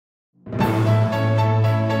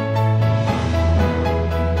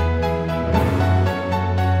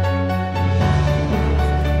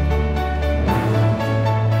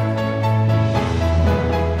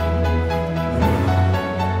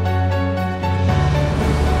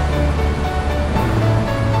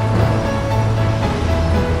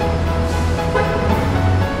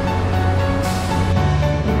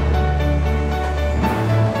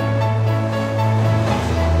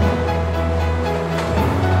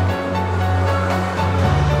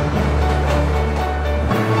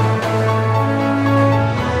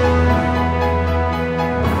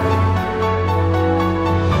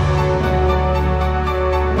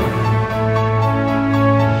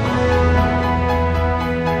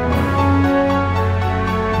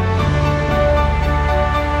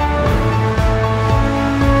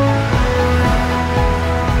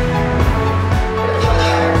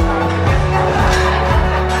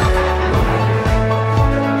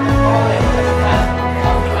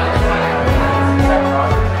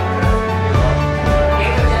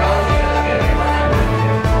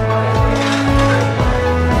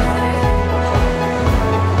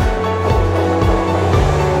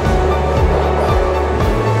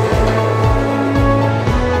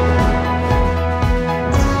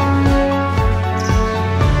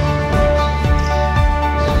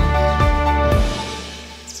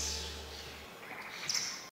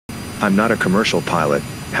I'm not a commercial pilot,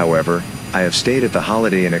 however, I have stayed at the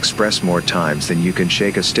Holiday Inn Express more times than you can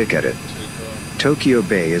shake a stick at it. Tokyo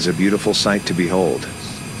Bay is a beautiful sight to behold.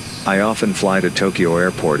 I often fly to Tokyo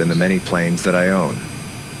Airport in the many planes that I own.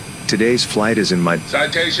 Today's flight is in my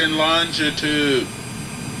citation longitude.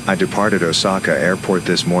 I departed Osaka Airport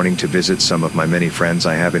this morning to visit some of my many friends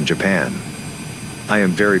I have in Japan. I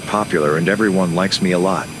am very popular and everyone likes me a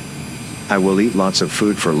lot. I will eat lots of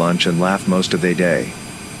food for lunch and laugh most of the day.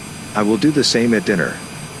 I will do the same at dinner.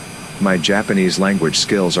 My Japanese language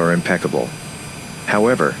skills are impeccable.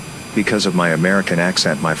 However, because of my American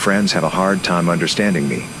accent, my friends have a hard time understanding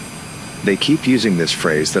me. They keep using this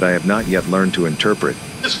phrase that I have not yet learned to interpret.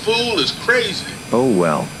 This fool is crazy. Oh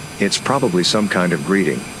well, it's probably some kind of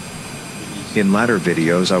greeting. In latter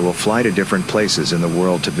videos I will fly to different places in the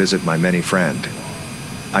world to visit my many friend.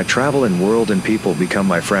 I travel in world and people become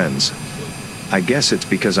my friends. I guess it's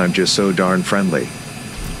because I'm just so darn friendly.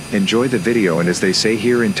 Enjoy the video, and as they say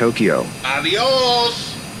here in Tokyo,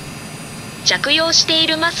 Adios! 着用してい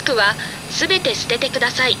るマスクはすべて捨ててく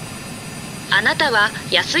ださい。あなたは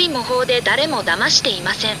安い模倣で誰も騙してい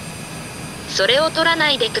ません。それを取ら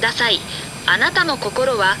ないでください。あなたの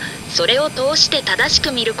心はそれを通して正し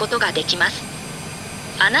く見ることができます。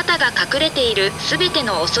あなたが隠れているすべて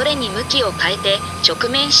の恐れに向きを変えて直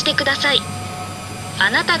面してください。あ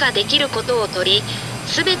なたができることを取り、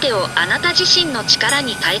すべてをあなた自身の力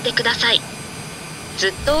に変えてください。ず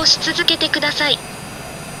っと押し続けてください。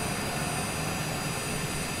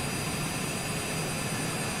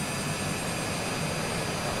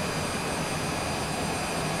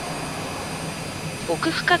奥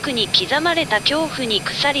深くに刻まれた恐怖に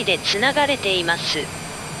鎖でつながれています。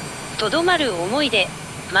とどまる思い出、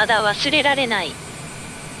まだ忘れられない。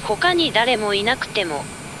他に誰もいなくても、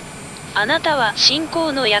あなたは信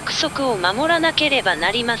仰の約束を守らなければ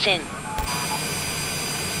なりません。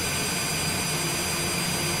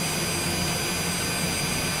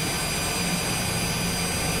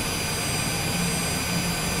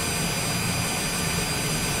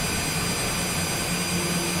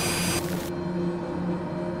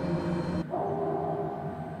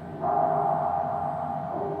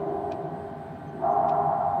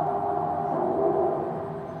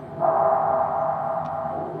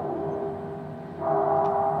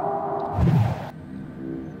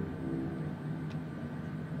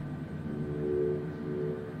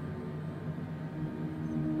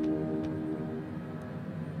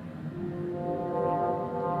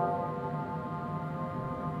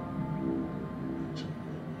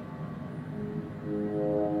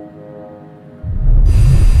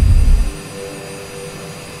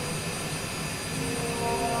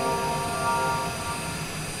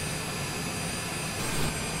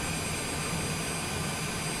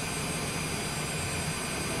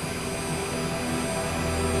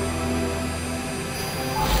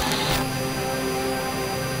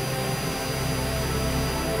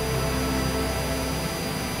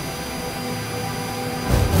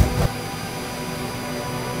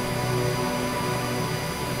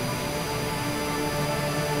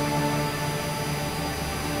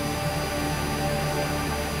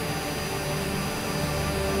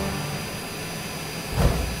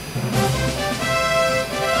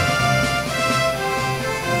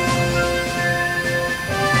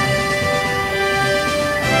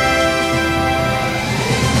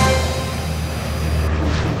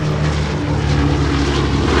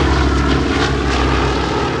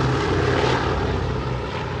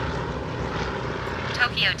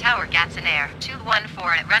Tokyo Tower GATSONAIRE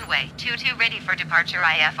 214 at runway 22 ready for departure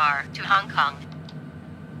IFR to Hong Kong.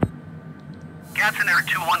 GATSONAIRE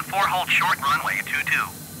 214 hold short runway 22.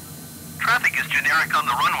 Traffic is generic on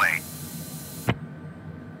the runway.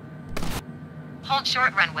 Hold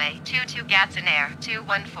short runway 22 GATSONAIRE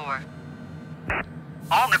 214.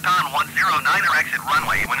 All Nippon 109er exit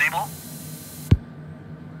runway when able.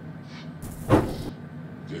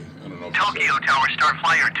 Tokyo Tower Star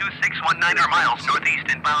Flyer 2619er miles northeast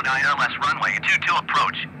inbound ILS runway 22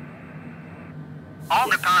 approach. All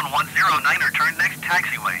Nippon 109er turn next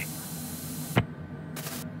taxiway.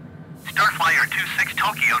 Star Flyer 26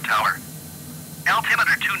 Tokyo Tower.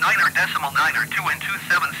 Altimeter 29er decimal 9er 2 and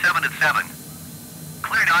 277 at 7.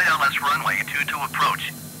 Cleared ILS runway 22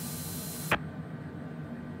 approach.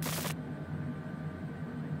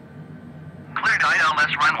 Cleared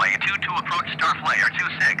ILS runway 22 approach Star Flyer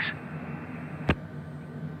 26.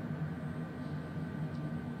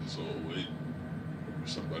 So wait for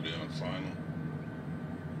somebody on final.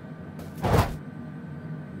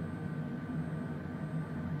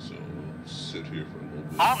 So sit here for a little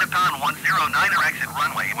bit. All Nippon 109er exit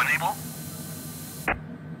runway when able.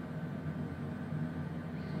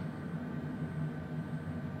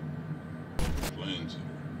 Planes here.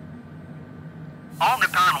 All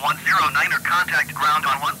Nippon 109er contact ground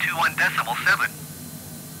on 121.7.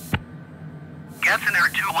 GATSONAIRE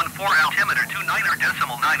 214 altimeter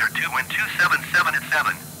 29er.9er 2 wind 277 at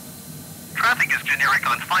 7. Traffic is generic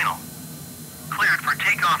on final. Cleared for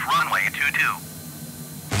takeoff runway 22.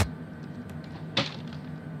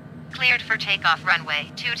 Cleared for takeoff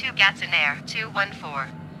runway 22 GATSONAIRE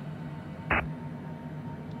 214.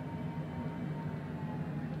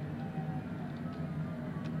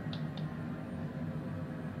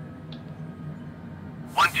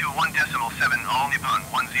 All Nippon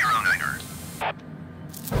 109er.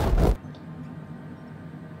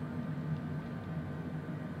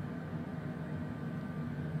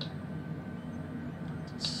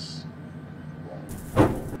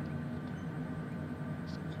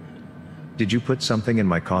 Did you put something in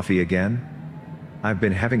my coffee again? I've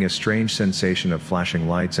been having a strange sensation of flashing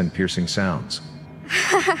lights and piercing sounds.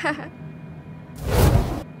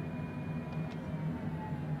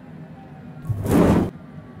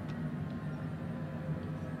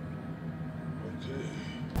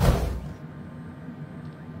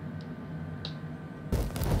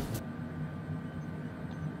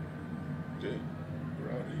 Okay,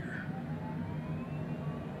 we're out of here.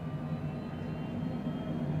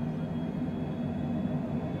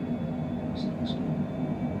 Looks like some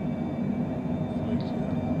flight here.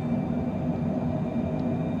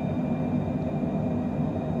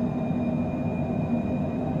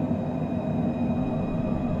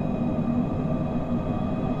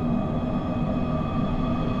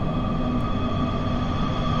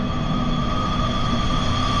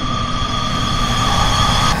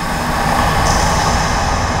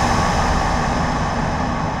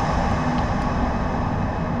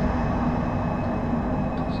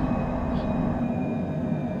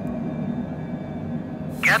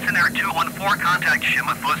 GATSONAIRE 214 contact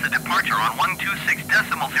Shimafusa departure on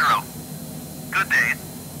 126.0. Good day.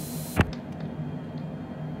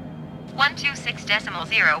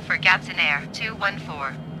 126.0 for GATSONAIRE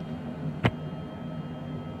 214.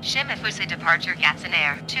 Shimafusa departure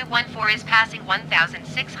GATSONAIRE 214 is passing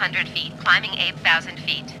 1,600 feet, climbing 8,000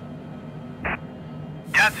 feet.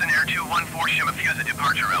 GATSONAIRE 214 Shimafusa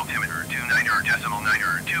departure altimeter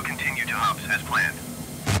 29er.9er 2 continue to hops as planned.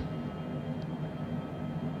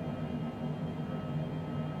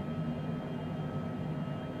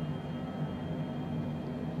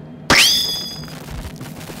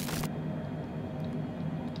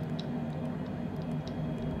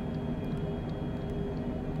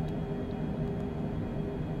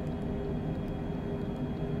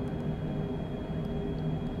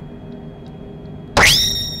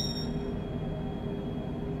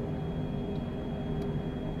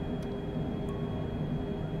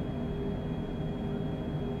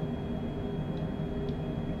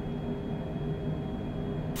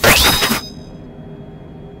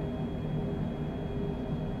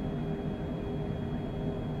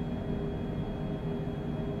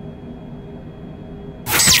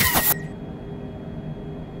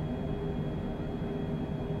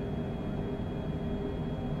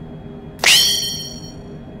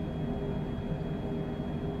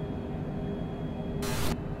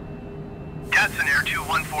 GATSONAIRE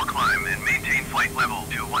 214 climb and maintain flight level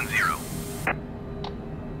 210.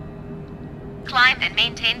 Climb and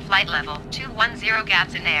maintain flight level 210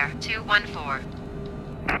 GATSONAIRE 214.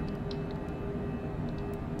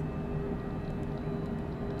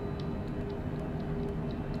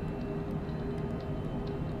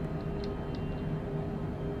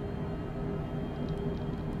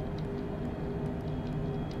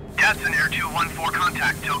 GATSONAIRE 214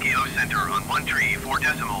 contact Tokyo Center on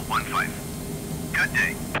 134.15. Good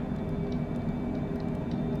day.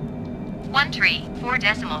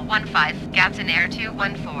 134.15 GATSONAIRE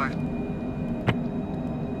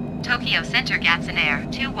 214. Tokyo Center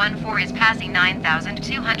GATSONAIRE 214 is passing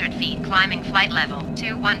 9,200 feet, climbing flight level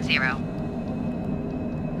 210.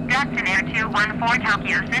 GATSONAIRE 214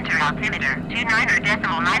 Tokyo Center altimeter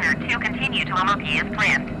 29er.9er 2 continue to Omoki as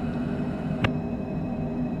planned.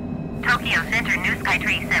 Tokyo Center New Sky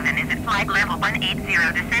Tree 7 is at flight level 180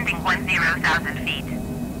 descending 10,000 feet.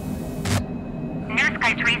 New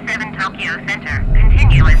Sky Tree 7 Tokyo Center,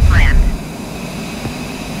 continue as planned.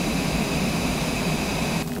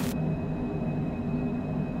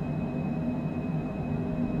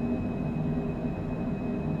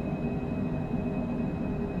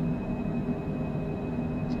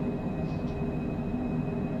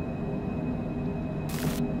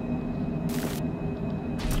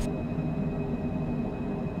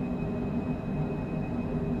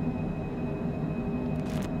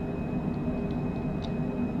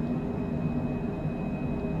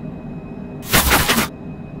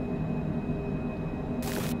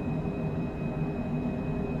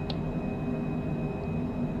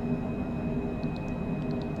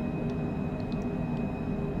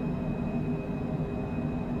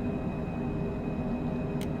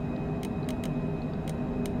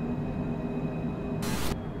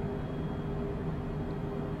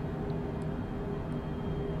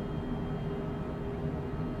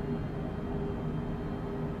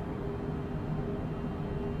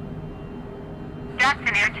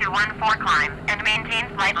 GATSONAIRE 214 climb and maintain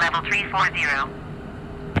flight level 340.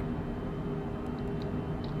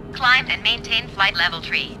 Climb and maintain flight level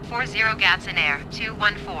 340 GATSONAIRE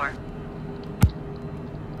 214.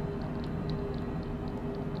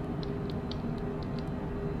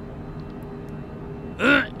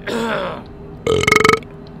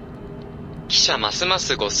記者ますま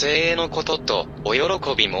すご声援のこととお喜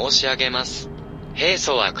び申し上げます。平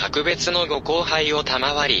素は格別のご高配を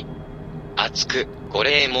賜り、厚くご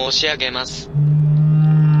礼申し上げます。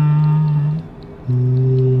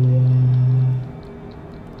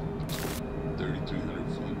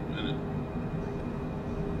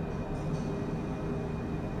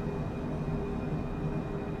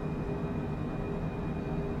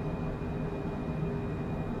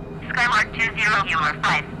Skymark 20, you are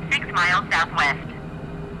 6 miles southwest.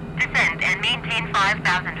 Descend and maintain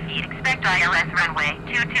 5,000 feet. Expect ILS runway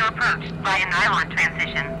 22 approach via nylon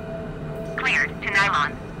transition. Cleared to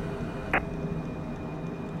nylon.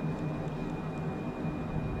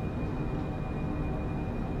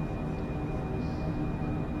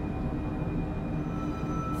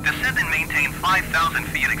 Descend and maintain 5,000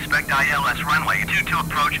 feet. Expect ILS runway 22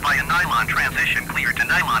 approach via nylon transition. Cleared to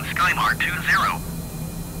nylon. Skymark 20.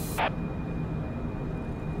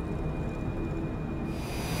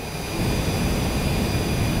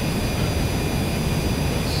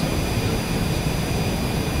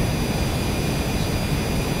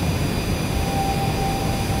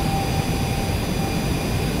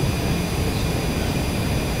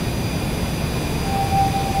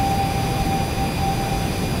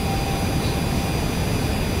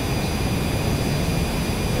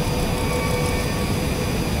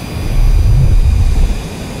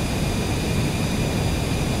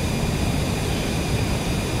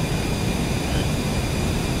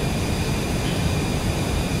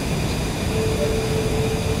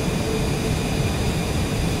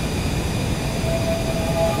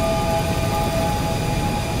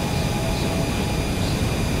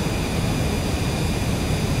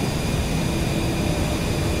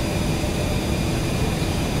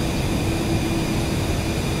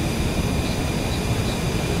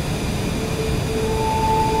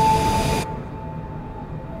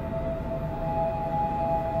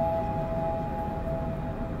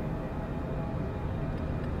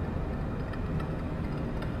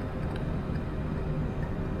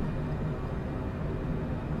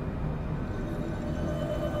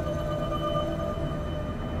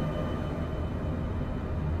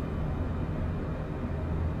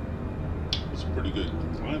 Pretty good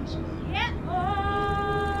climbs, man. Yeah,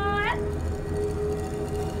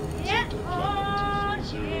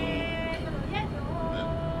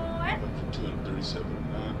 Up to 237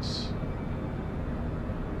 knots.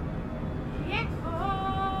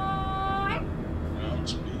 Ground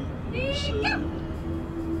speed is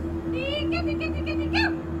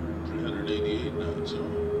 388 knots.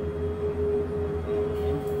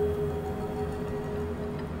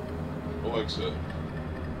 Alexa,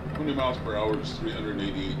 how many miles per hour is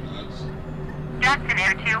 388 knots?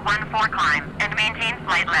 GATSONAIRE 214 climb and maintain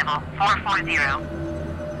flight level 440.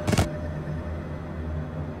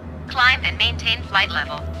 Climb and maintain flight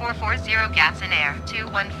level 440 GATSONAIRE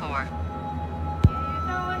 214.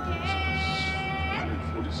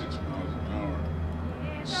 146 miles an hour.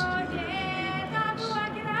 It's 388 knots.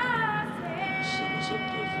 Send us up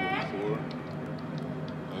to 44.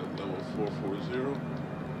 Level 440.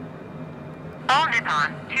 All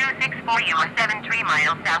Nippon 264, you are 73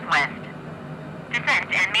 miles southwest. Descend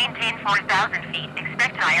and maintain 4,000 feet.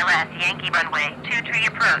 Expect ILS Yankee runway 23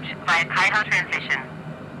 approach via Kaiho transition.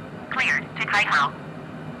 Cleared to Kaiho.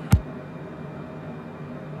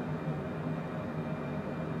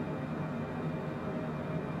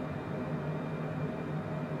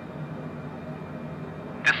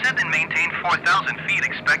 Descend and maintain 4,000 feet.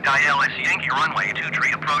 Expect ILS Yankee runway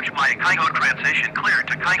 23 approach via Kaiho transition. Cleared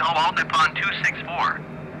to Kaiho. All Nippon 264.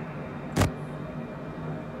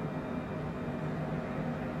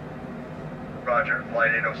 Roger,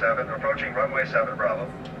 flight 807, approaching runway 7 Bravo.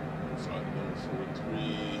 Flight level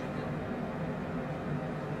 43.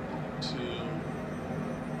 2.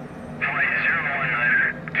 Flight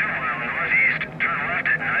 019, 2 mile northeast, turn left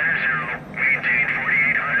at 90, maintain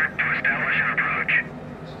 4800 to establish an approach.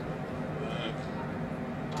 Back.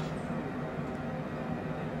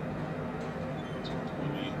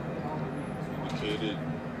 220. Indicated.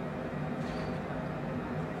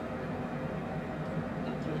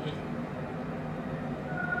 Okay.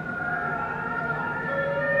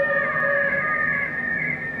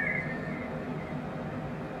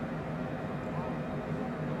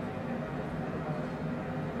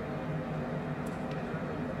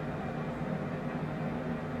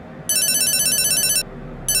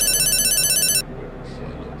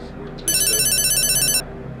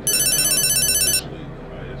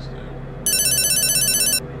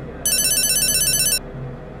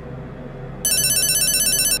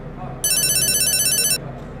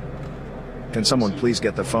 Can someone please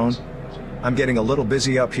get the phone? I'm getting a little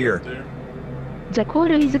busy up here. The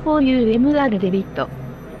call is for you, Mr. David.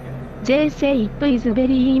 They say it is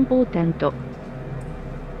very important.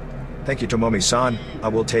 Thank you, Tomomi-san. I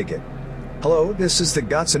will take it. Hello, this is the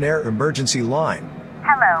GATSONAIRE emergency line.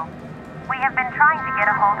 Hello. We have been trying to get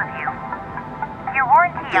a hold of you. Your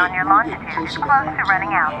warranty on your longitude is close to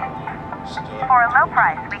running out. For a low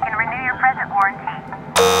price, we can renew your present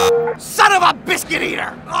warranty. Son of a biscuit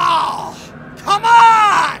eater! Oh! Come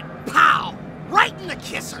on! Pow! Right in the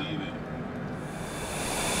kisser!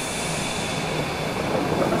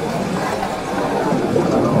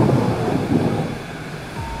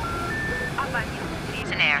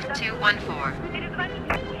 GATSONAIRE 214.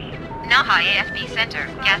 Naha AFB Center,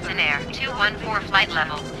 GATSONAIRE 214 flight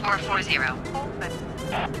level 440.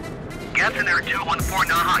 GATSONAIRE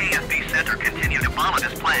 214 Naha AFB Center, continue to follow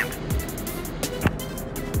as planned.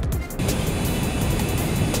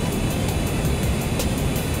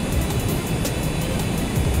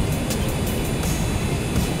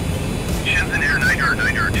 Shenzhen Air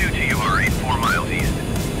 922 to you are 84 miles east.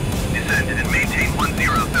 Descend and maintain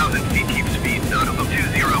 10,000 feet, keep speed not above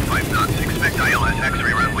 205 knots. Expect ILS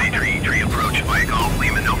X-ray runway tree approach via Golf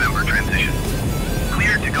Lima November transition.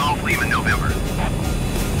 Cleared to Golf Lima November.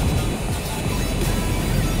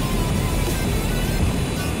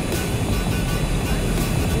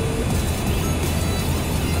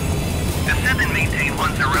 Descend and maintain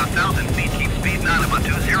 10,000 feet, keep speed not above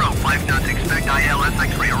 205 knots. Expect ILS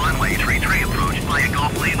X-ray runway tree approach via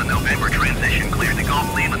Golf Lima November transition. Cleared to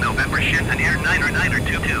Golf Lima November, Shenzhen Air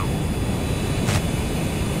 922.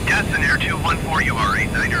 GATSONAIRE 214, you are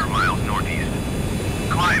 89 miles northeast.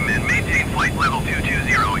 Climb and maintain flight level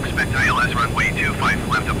 220. Expect ILS runway 25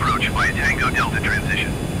 left approach via Tango Delta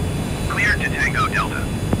transition. Cleared to Tango Delta.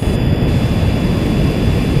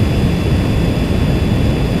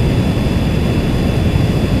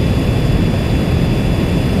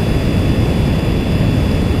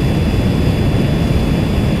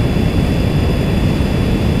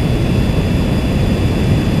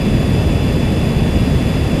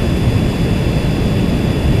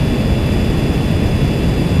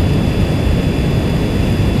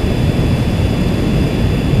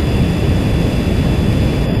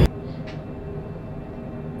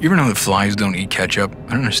 You ever know that flies don't eat ketchup?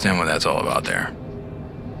 I don't understand what that's all about there.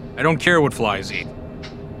 I don't care what flies eat.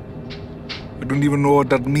 I don't even know what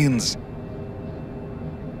that means.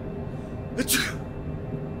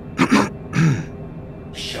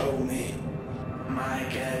 Show me my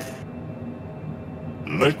cat.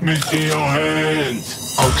 Let me see your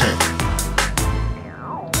hands. Okay.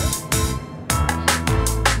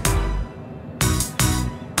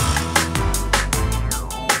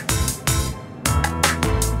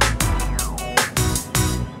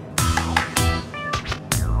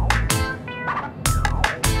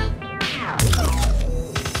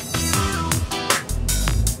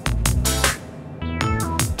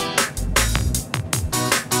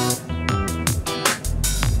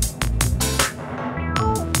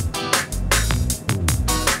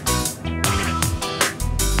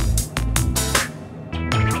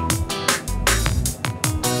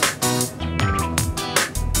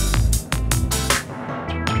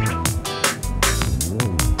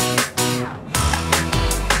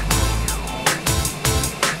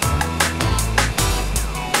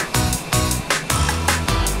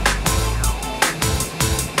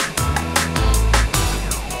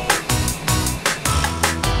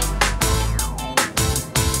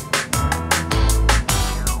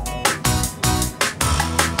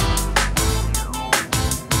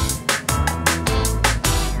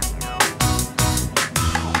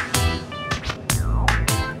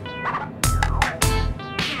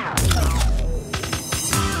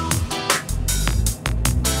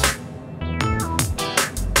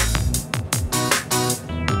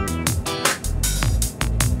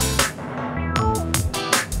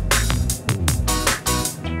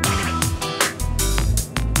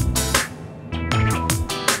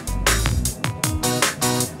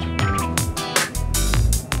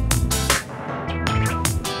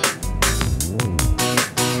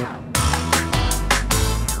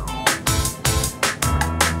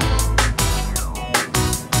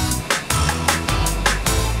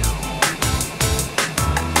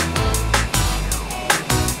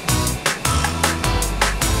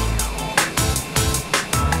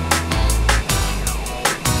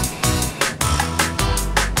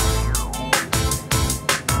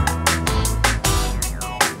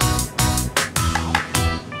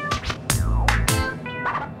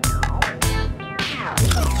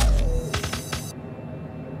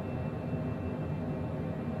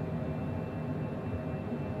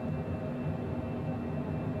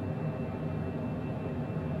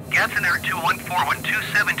 GATSONAIRE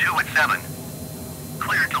 214-1272 at 7.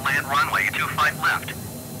 Cleared to land runway 25 left.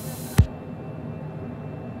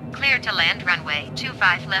 Clear to land runway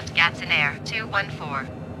 25 left GATSONAIRE 214.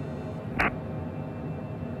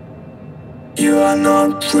 You are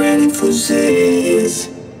not ready for this.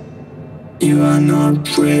 You are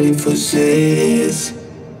not ready for this.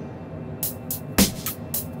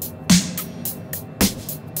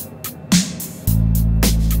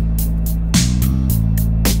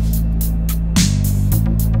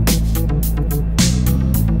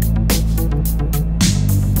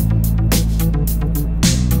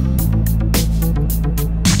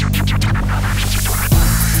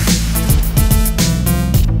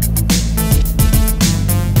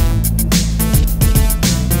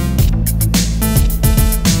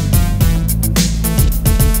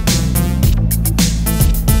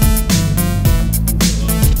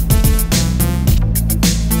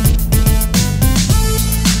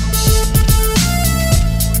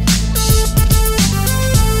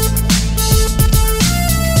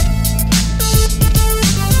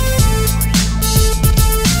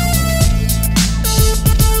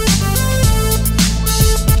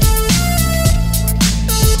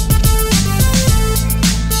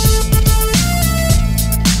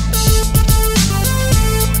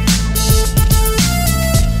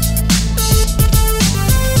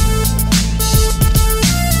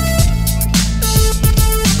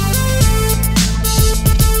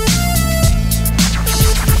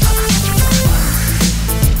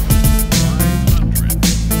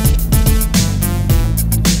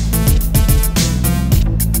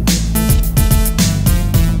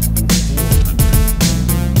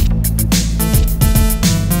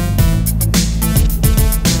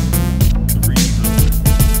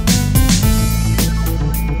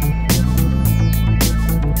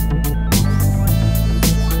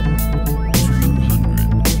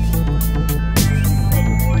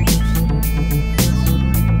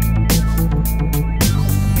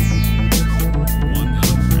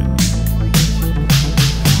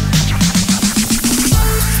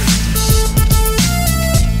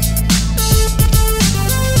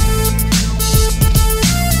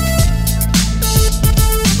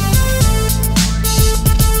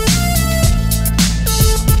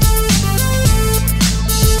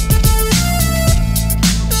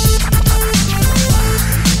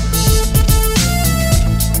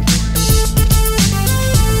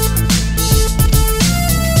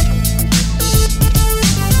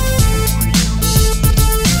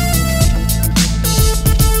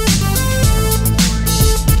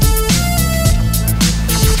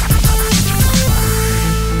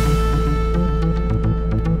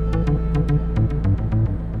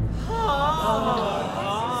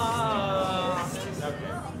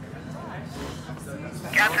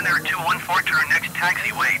 GATSONAIRE 214, turn next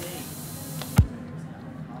taxiway.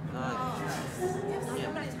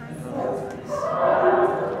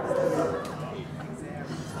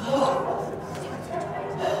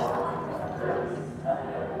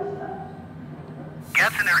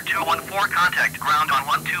 GATSONAIRE 214, contact ground on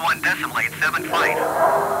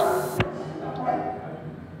 121.875.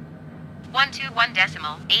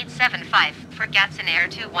 121.875 for GATSONAIRE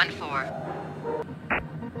 214.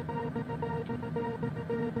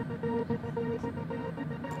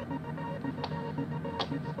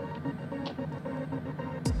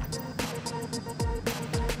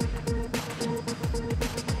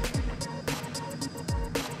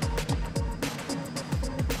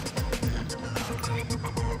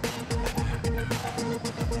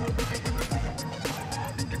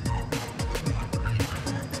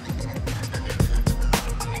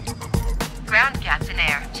 Ground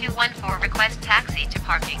GATSONAIRE 214, request taxi to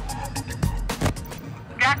parking.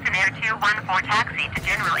 GATSONAIRE 214 taxi to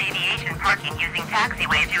general aviation parking using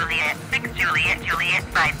taxiway Juliet 6 Juliet Juliet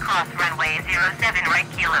 5 cross runway 07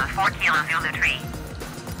 right kilo 4 kilo Zulu 3.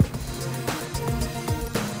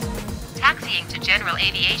 Taxiing to general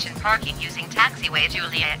aviation parking using taxiway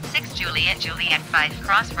Juliet 6 Juliet Juliet 5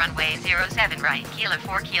 cross runway 07 right kilo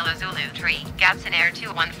 4 kilo Zulu 3, GATSONAIRE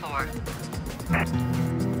 214.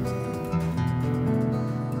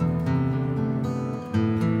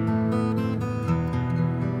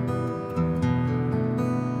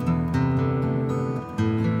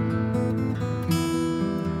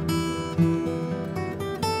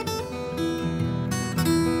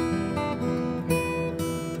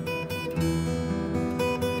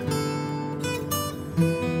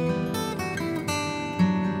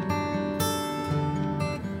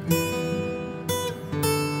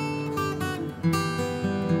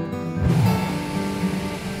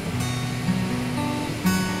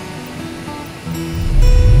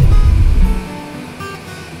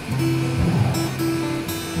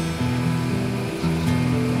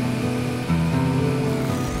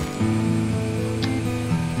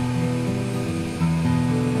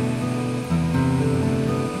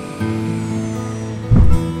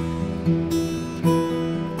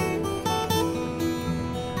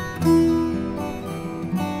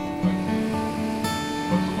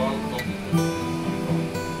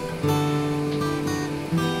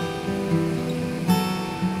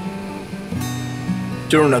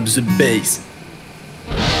 turn up the bass.